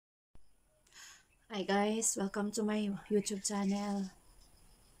Hi guys, welcome to my YouTube channel.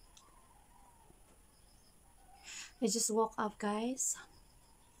 I just woke up guys.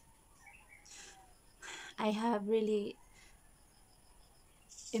 I have really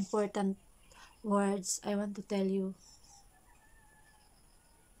important words I want to tell you.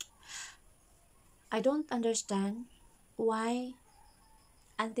 I don't understand why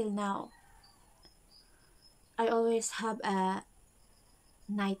until now I always have a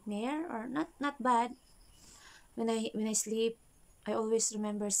nightmare, or not bad. When I sleep, I always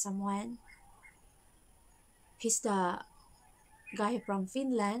remember someone. He's the guy from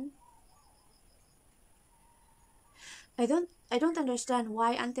Finland. I don't understand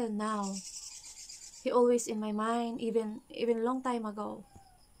why until now he always in my mind, even long time ago.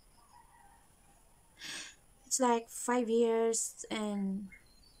 It's like 5 years and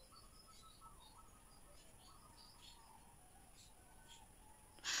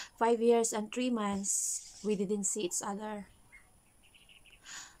 3 months we didn't see each other.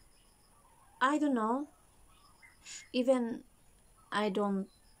 I don't know. Even I don't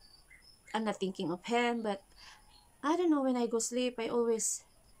I'm not thinking of him, but I don't know, when I go sleep I always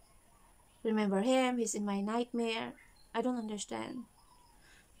remember him. He's in my nightmare. I don't understand.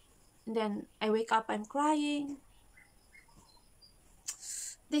 And then I wake up, I'm crying.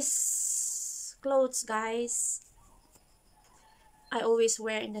 This clothes guys, I always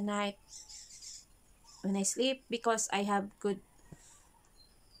wear in the night when I sleep because I have good,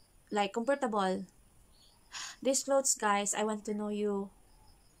 like, comfortable. These clothes guys, I want to know you.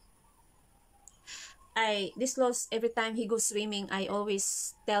 This clothes, every time he goes swimming, I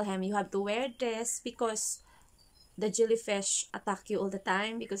always tell him you have to wear this because the jellyfish attack you all the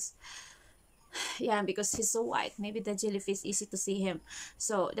time. Because yeah, because he's so white, maybe the jellyfish easy to see him.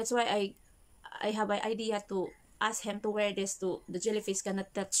 So that's why I have an idea to ask him to wear this, to the jellyfish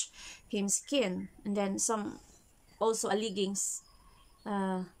cannot touch him skin. And then some, also a leggings,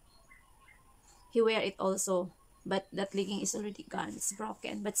 uh he wear it also, but that legging is already gone, it's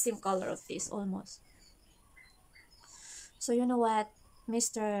broken, but same color of this almost. So you know what,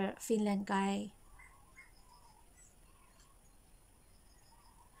 Mr. Finland guy,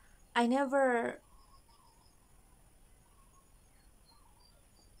 I never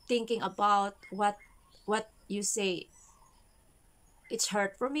thinking about what you say. It's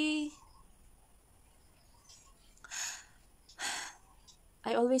hurt for me.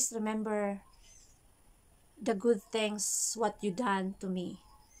 I always remember the good things what you done to me,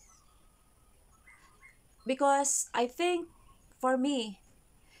 because I think, for me,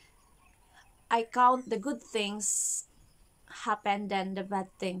 I count the good things happen than the bad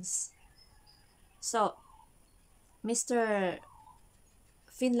things. So Mr.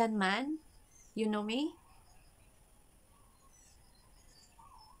 Finland man, you know me,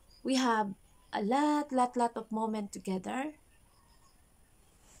 we have a lot of moment together.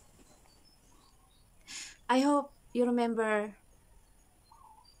 I hope you remember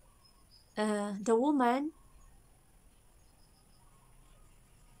the woman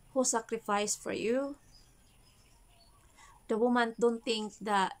who sacrificed for you. The woman don't think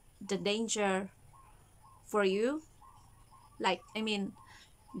that the danger for you, like, I mean,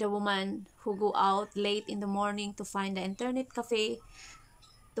 the woman who go out late in the morning to find the internet cafe,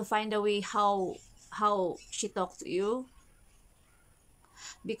 to find a way how she talk to you,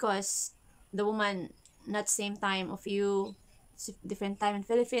 because the woman not same time of you. It's different time in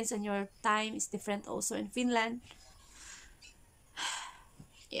Philippines, and your time is different also in Finland.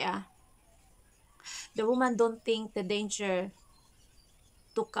 Yeah, the woman don't think the danger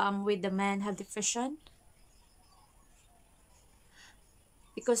to come with the man have depression,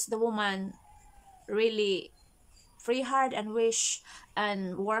 because the woman really free hard and wish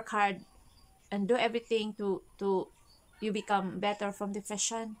and work hard and do everything to you become better from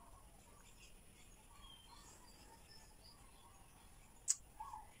depression.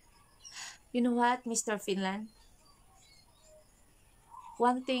 You know what, Mr. Finland,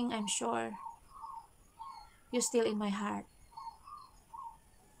 one thing I'm sure, you're still in my heart.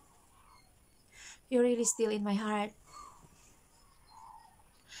 You're really still in my heart.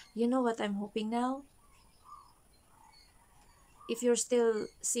 You know what I'm hoping now? If you're still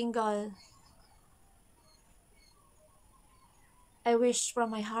single, I wish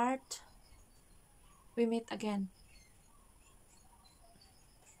from my heart we meet again.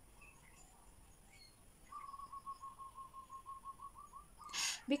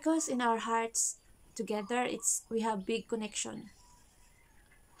 Because in our hearts together, it's we have big connection.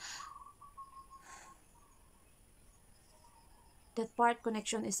 That part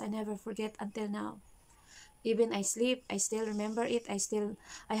connection is I never forget until now. Even I sleep, I still remember it.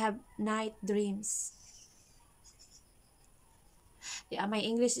 I have night dreams. Yeah, my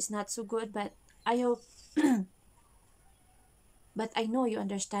English is not so good, but I hope, but I know you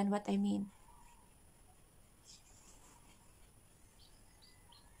understand what I mean.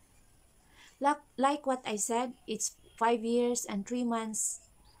 Like what I said, it's 5 years and 3 months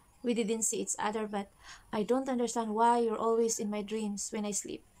we didn't see each other, but I don't understand why you're always in my dreams when I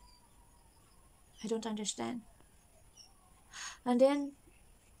sleep. I don't understand. And then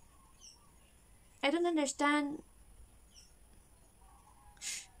I don't understand.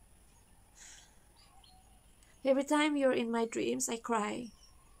 Every time you're in my dreams, I cry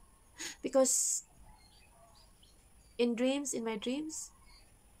because in my dreams,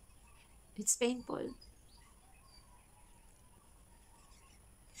 it's painful.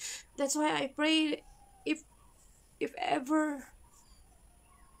 That's why I pray, if if ever,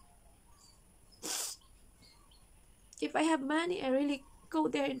 if I have money, I really go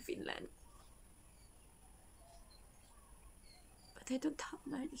there in Finland. But I don't have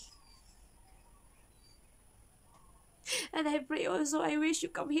money. And I pray also, I wish you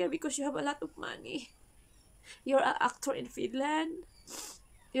come here because you have a lot of money. You're an actor in Finland.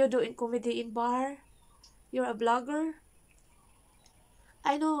 You're doing comedy in bar. You're a blogger.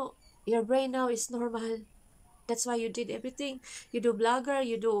 I know your brain now is normal. That's why you did everything. You do blogger,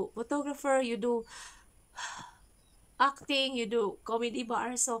 you do photographer, you do acting, you do comedy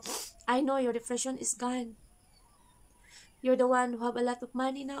bar. So I know your depression is gone. You're the one who have a lot of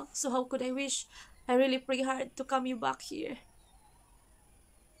money now. So how could I wish? I really pray hard to come you back here.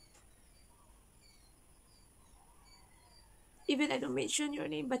 Even I don't mention your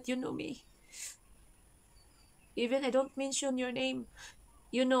name, but you know me. Even I don't mention your name,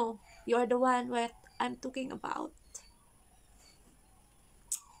 you know, you're the one what I'm talking about.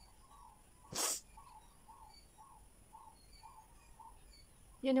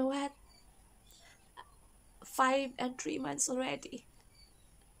 You know what? 5 and 3 months already.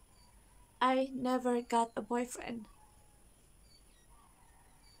 I never got a boyfriend.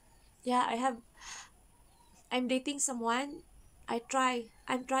 Yeah, I'm dating someone. I'm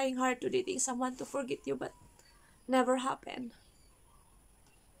trying hard to dating someone to forget you, but never happened.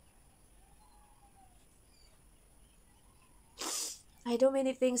 I do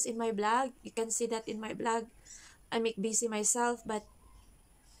many things in my blog. You can see that in my blog. I make busy myself, but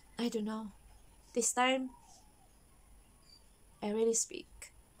I don't know. This time, I really speak.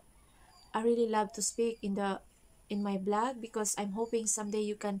 I really love to speak in my blog because I'm hoping someday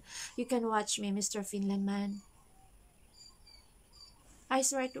you can watch me, Mr. Finland man. I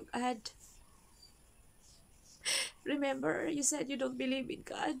swear to God. Remember, you said you don't believe in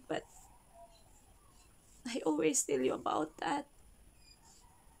God, but I always tell you about that.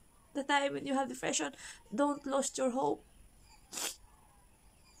 The time when you have depression, don't lose your hope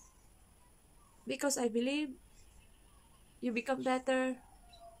because I believe you become better.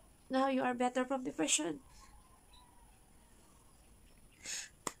 Now you are better from depression.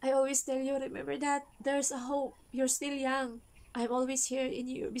 I always tell you, remember that there's a hope. You're still young. I'm always here in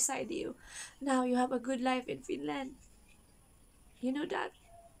you, beside you. Now you have a good life in Finland. You know that?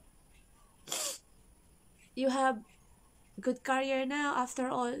 You have good career now after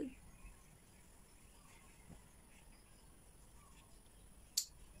all.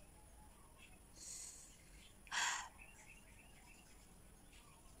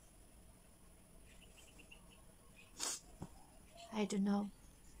 I don't know.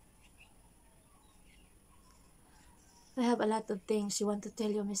 I have a lot of things you want to tell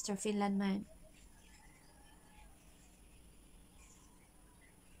you, Mr. Finland man.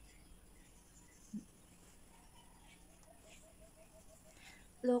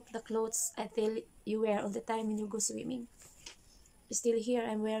 Look, the clothes I tell you wear all the time when you go swimming. Still here,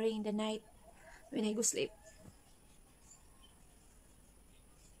 I'm wearing the night when I go sleep.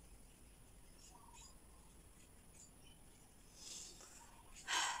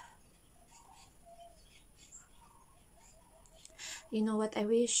 You know what I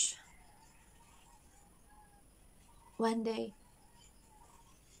wish? One day,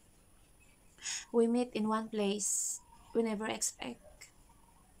 we meet in one place we never expect.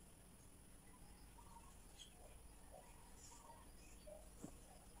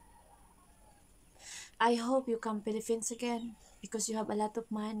 I hope you come Philippines again because you have a lot of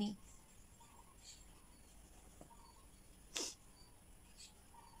money.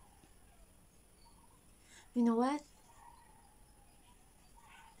 You know what?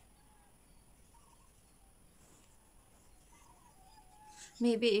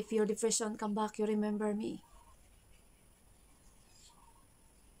 Maybe if your depression come back, you remember me.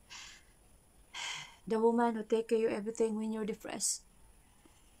 The woman who take care of you everything when you're depressed.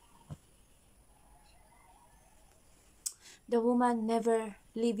 The woman never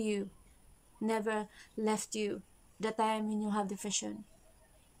leave you, never left you the time when you have depression.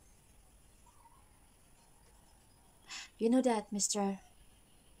 You know that, Mr.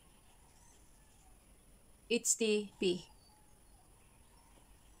 HTP,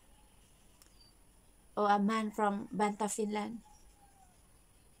 or a man from Banta, Finland.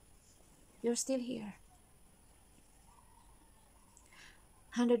 You're still here.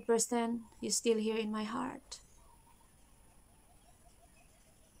 100% you're still here in my heart.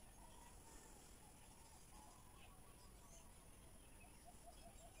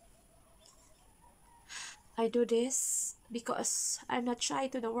 I do this because I'm not shy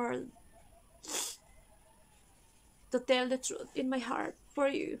to the world to tell the truth in my heart for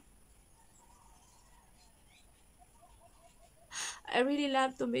you. I really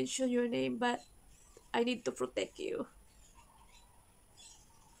love to mention your name, but I need to protect you.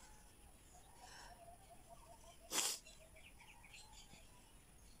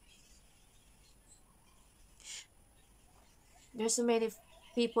 There's so many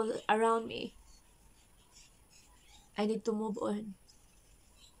people around me. I need to move on.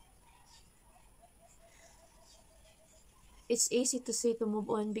 It's easy to say to move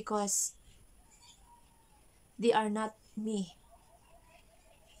on because they are not me.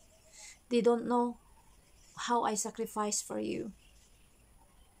 They don't know how I sacrifice for you.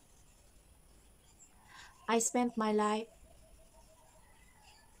 I spent my life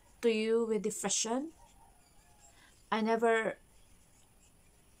to you with depression. I never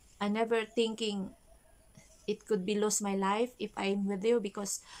thinking it could be lose my life if I'm with you,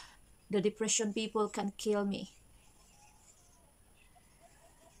 because the depression people can kill me.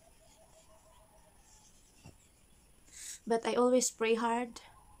 But I always pray hard.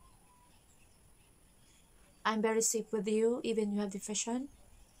 I'm very safe with you, even you have depression.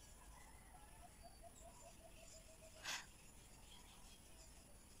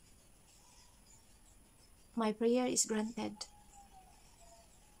 My prayer is granted.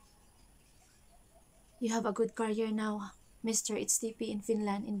 You have a good career now, Mr. HTP in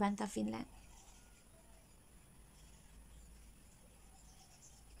Finland, in Banta, Finland.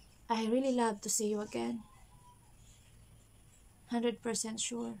 I really love to see you again. 100%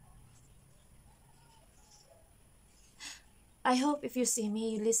 sure. I hope if you see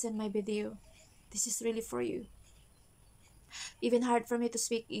me, you listen my video. This is really for you. Even hard for me to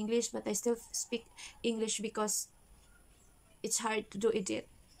speak English, but I still speak English because it's hard to do edit.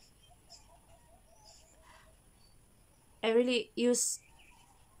 I really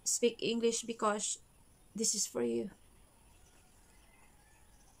speak English because this is for you.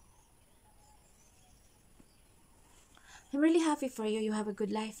 I'm really happy for you. You have a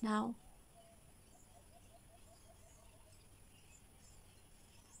good life now.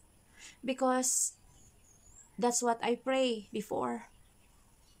 Because that's what I pray before.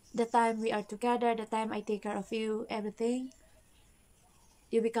 The time we are together, the time I take care of you, everything.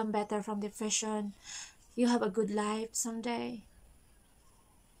 You become better from depression. You have a good life someday.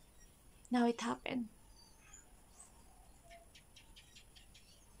 Now it happened.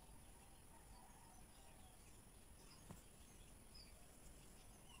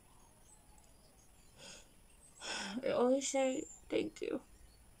 I always say thank you.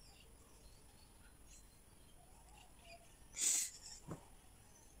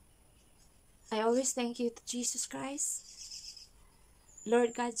 I always thank you to Jesus Christ,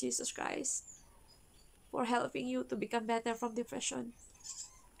 Lord God Jesus Christ, for helping you to become better from depression.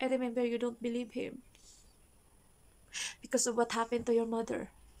 I remember you don't believe Him because of what happened to your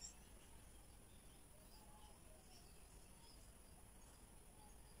mother.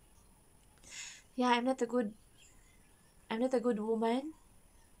 Yeah, I'm not a good woman.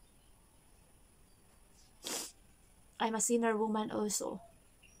 I'm a sinner woman also.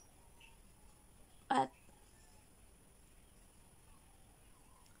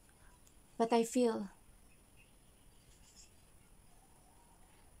 But I feel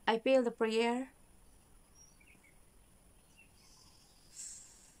the prayer.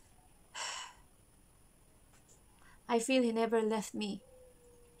 I feel He never left me.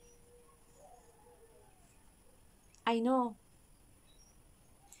 I know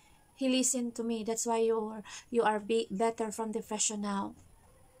He listened to me. That's why you are better from depression now.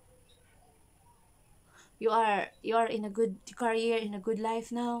 You are in a good career, in a good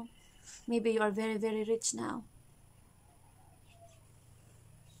life now. Maybe you are very, very rich now.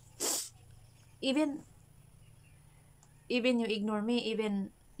 Even you ignore me,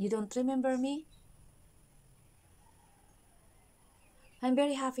 even you don't remember me, I'm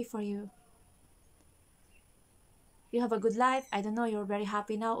very happy for you. You have a good life. I don't know, you're very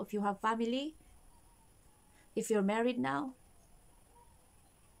happy now if you have family, if you're married now.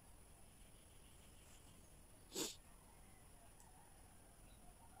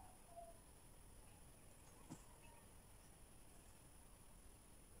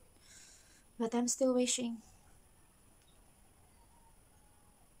 But I'm still wishing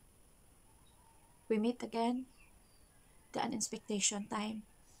we meet again, the unexpectation time.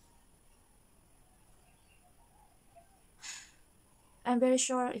 I'm very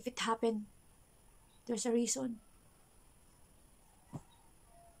sure if it happened, there's a reason.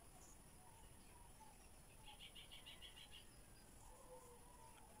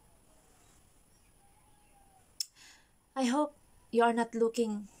 I hope you are not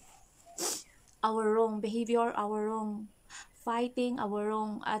looking our wrong behavior, our wrong fighting, our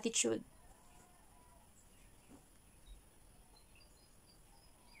wrong attitude.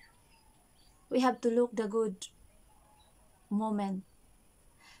 We have to look the good moment,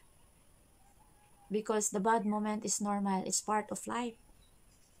 because the bad moment is normal. It's part of life.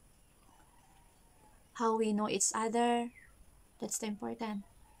 How we know each other, that's the important.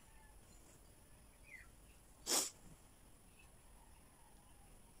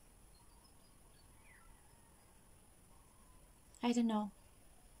 I don't know.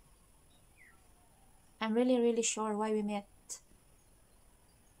 I'm really sure why we met.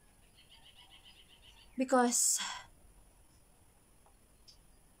 Because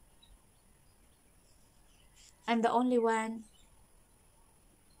I'm the only one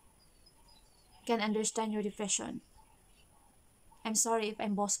can understand your depression. I'm sorry if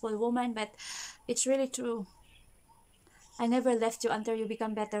I'm boastful woman, but it's really true. I never left you until you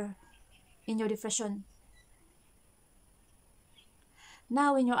become better in your depression.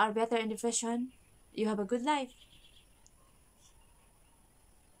 Now when you are better in depression, you have a good life.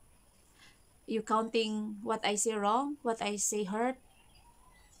 You counting what I say wrong, what I say hurt,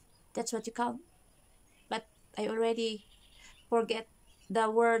 that's what you count. But I already forget the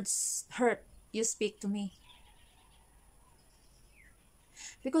words hurt you speak to me.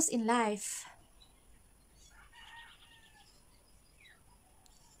 Because in life,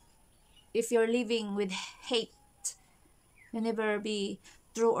 if you're living with hate, you'll never be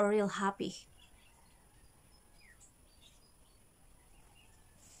true or real happy.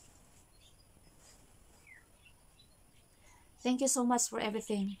 Thank you so much for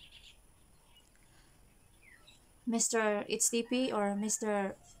everything, Mr. HTP or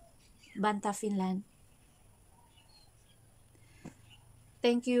Mr. Banta Finland.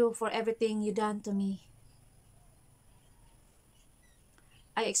 Thank you for everything you done to me.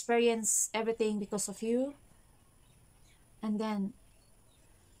 I experienced everything because of you. And then,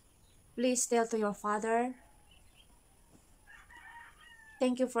 please tell to your father,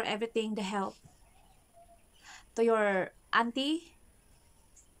 thank you for everything, the help. To your auntie,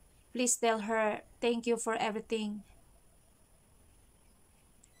 please tell her, thank you for everything.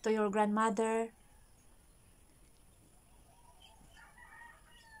 To your grandmother,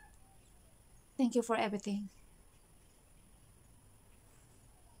 thank you for everything.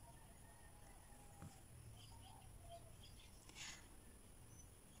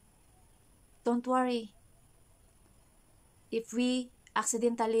 Don't worry. If we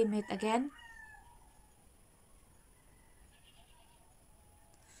accidentally meet again,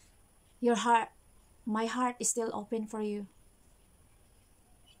 your heart, my heart is still open for you.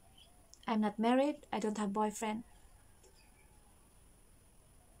 I'm not married. I don't have boyfriend.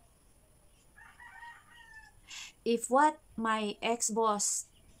 If what my ex-boss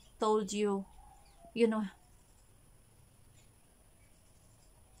told you, you know,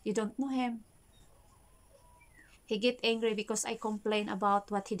 you don't know him. He get angry because I complain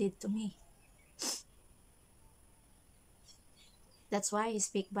about what he did to me. That's why he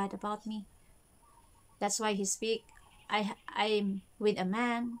speak bad about me. That's why he speak, I'm with a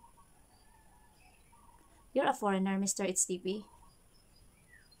man. You're a foreigner, Mr. HTP.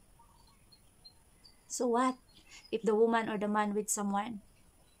 So what? If the woman or the man with someone,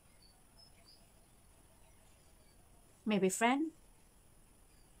 maybe friend?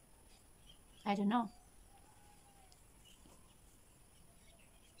 I don't know.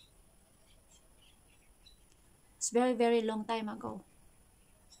 It's very long time ago.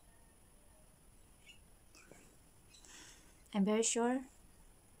 I'm very sure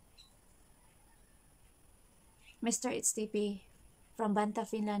Mr. HTP from Banta,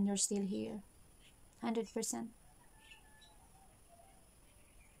 Finland, you're still here. 100%.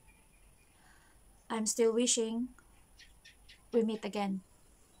 I'm still wishing we meet again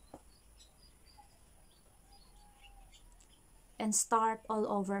and start all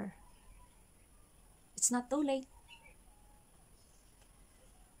over. It's not too late.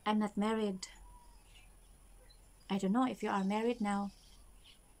 I'm not married. I don't know if you are married now.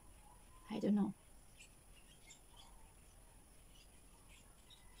 I don't know.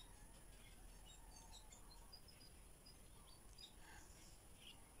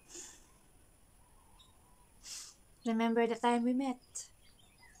 Remember the time we met?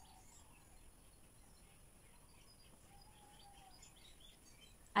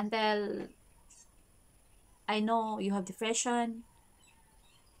 Until I know you have depression,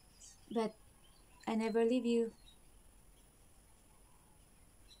 but I never leave you.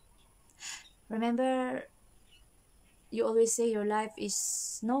 Remember, you always say your life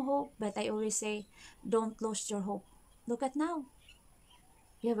is no hope, but I always say, don't lose your hope. Look at now.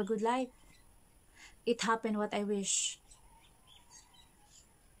 You have a good life. It happened what I wish.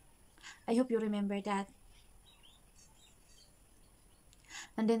 I hope you remember that.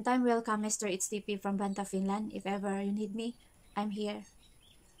 And then time will come, Mr. It's TP from Banta, Finland. If ever you need me, I'm here.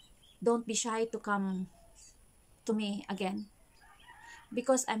 Don't be shy to come to me again.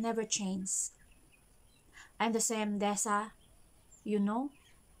 Because I'm never changed. I'm the same Dessa, you know.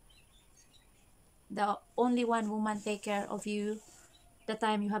 The only one woman take care of you the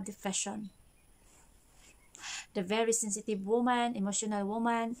time you have depression. The very sensitive woman, emotional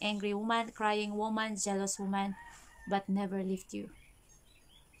woman, angry woman, crying woman, jealous woman, but never left you.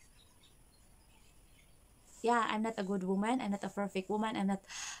 Yeah, I'm not a good woman. I'm not a perfect woman.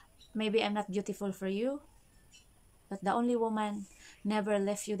 Maybe I'm not beautiful for you. But the only woman never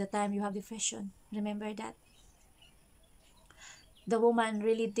left you the time you have depression. Remember that. The woman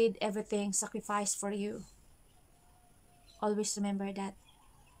really did everything, sacrificed for you. Always remember that.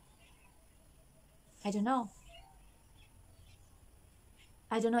 I don't know.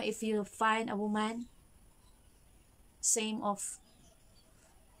 I don't know if you find a woman same of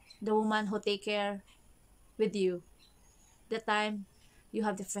the woman who take care with you the time you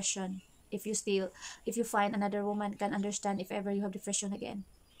have depression. If you find another woman can understand if ever you have depression again.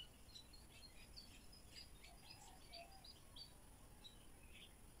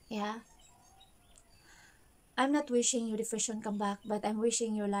 Yeah. I'm not wishing your depression come back, but I'm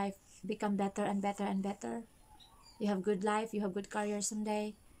wishing your life become better and better and better. You have good life, you have good career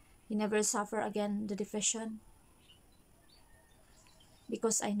someday. You never suffer again the depression.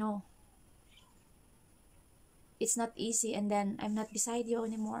 Because I know it's not easy and then I'm not beside you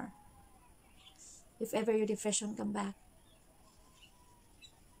anymore. If ever your depression come back.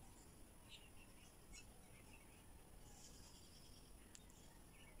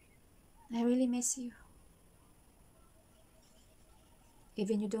 I really miss you.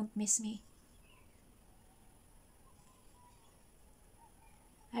 Even you don't miss me.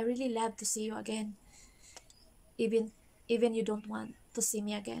 I really love to see you again. Even even you don't want to see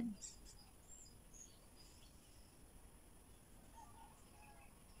me again.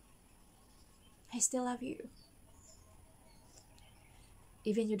 I still love you.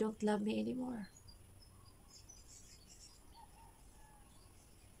 Even you don't love me anymore.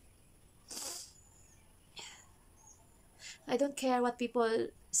 I don't care what people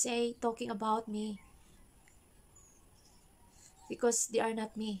say talking about me because they are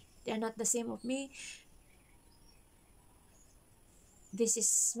not me. They are not the same of me. This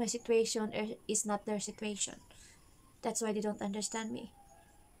is my situation or is not their situation. That's why they don't understand me.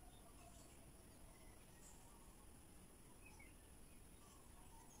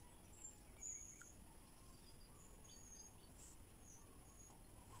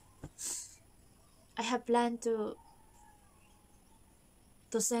 I have planned to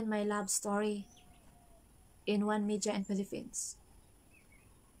send my love story in one media in Philippines.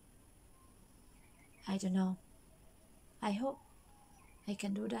 I don't know. I hope I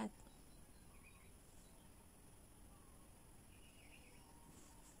can do that.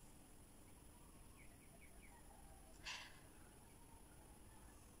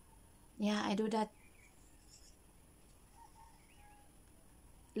 Yeah, I do that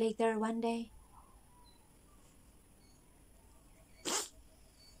later one day.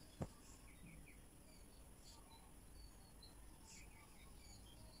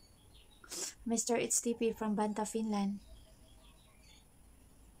 Mr. It's TP from Banta, Finland.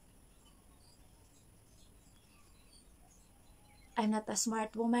 I'm not a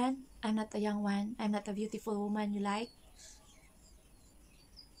smart woman. I'm not a young one. I'm not a beautiful woman you like.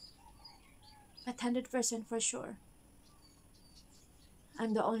 But 100% for sure.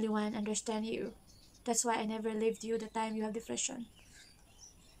 I'm the only one understand you. That's why I never leave you the time you have depression.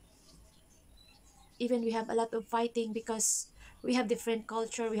 Even we have a lot of fighting because we have different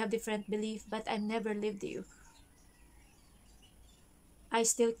culture, we have different belief, but I never leave you. I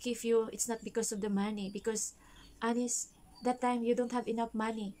still keep you. It's not because of the money, because honest, That time you don't have enough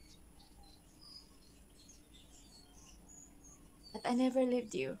money. But I never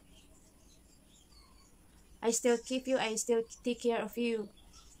left you. I still keep you, I still take care of you.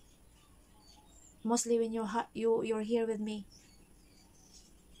 Mostly when you're here with me.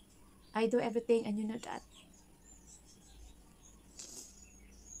 I do everything and you know that.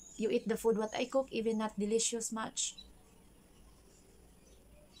 You eat the food what I cook, even not delicious much.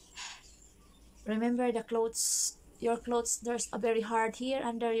 Remember the clothes, your clothes, there's a very hard here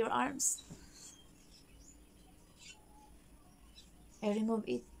under your arms. I remove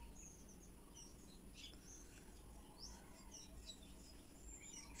it.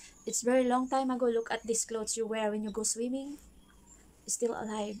 It's very long time ago. Look at these clothes you wear when you go swimming. Still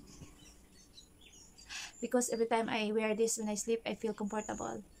alive. Because every time I wear this when I sleep, I feel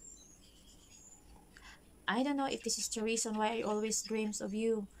comfortable. I don't know if this is the reason why I always dreams of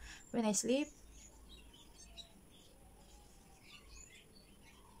you when I sleep.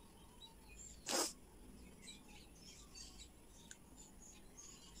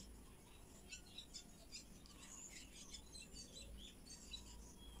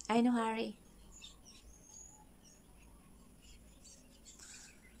 I know, Harry.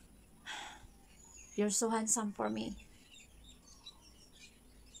 You're so handsome for me.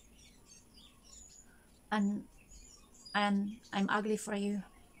 And I'm ugly for you.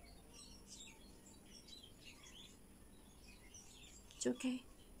 It's okay.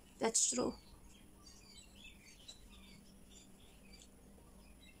 That's true.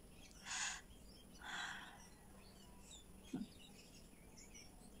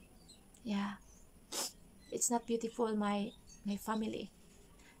 Yeah. It's not beautiful, my family.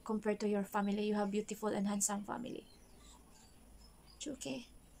 Compared to your family, you have beautiful and handsome family. It's okay.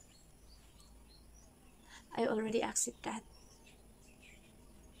 I already accept that.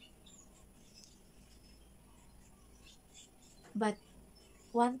 But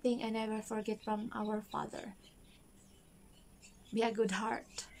one thing I never forget from our father. Be a good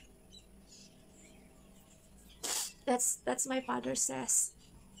heart. That's my father says.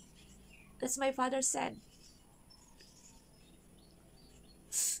 That's my father said.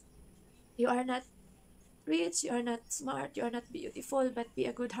 You are not rich, you are not smart, you are not beautiful, but be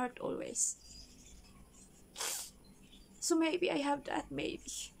a good heart always. So maybe I have that,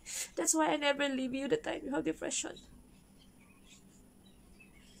 maybe. That's why I never leave you the time you have depression.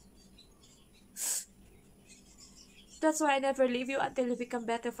 That's why I never leave you until you become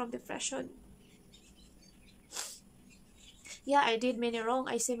better from depression. Yeah, I did many wrong.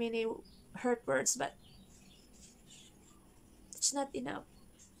 I say many hurt words, but it's not enough.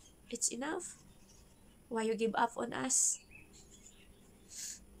 It's enough. Why you give up on us?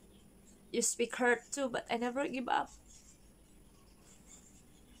 You speak hurt too, but I never give up.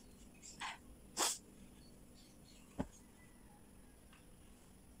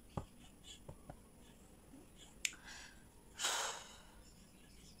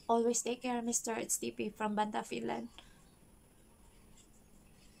 Always take care, Mr. It's TP from Banda, Finland.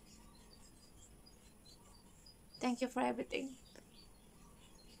 Thank you for everything.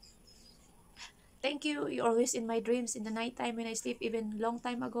 Thank you. You're always in my dreams in the nighttime when I sleep, even long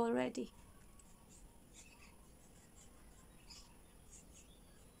time ago already.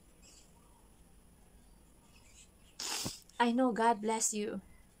 I know God bless you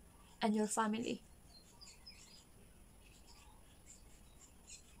and your family.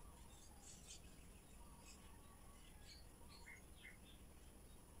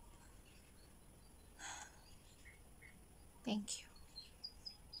 Thank you.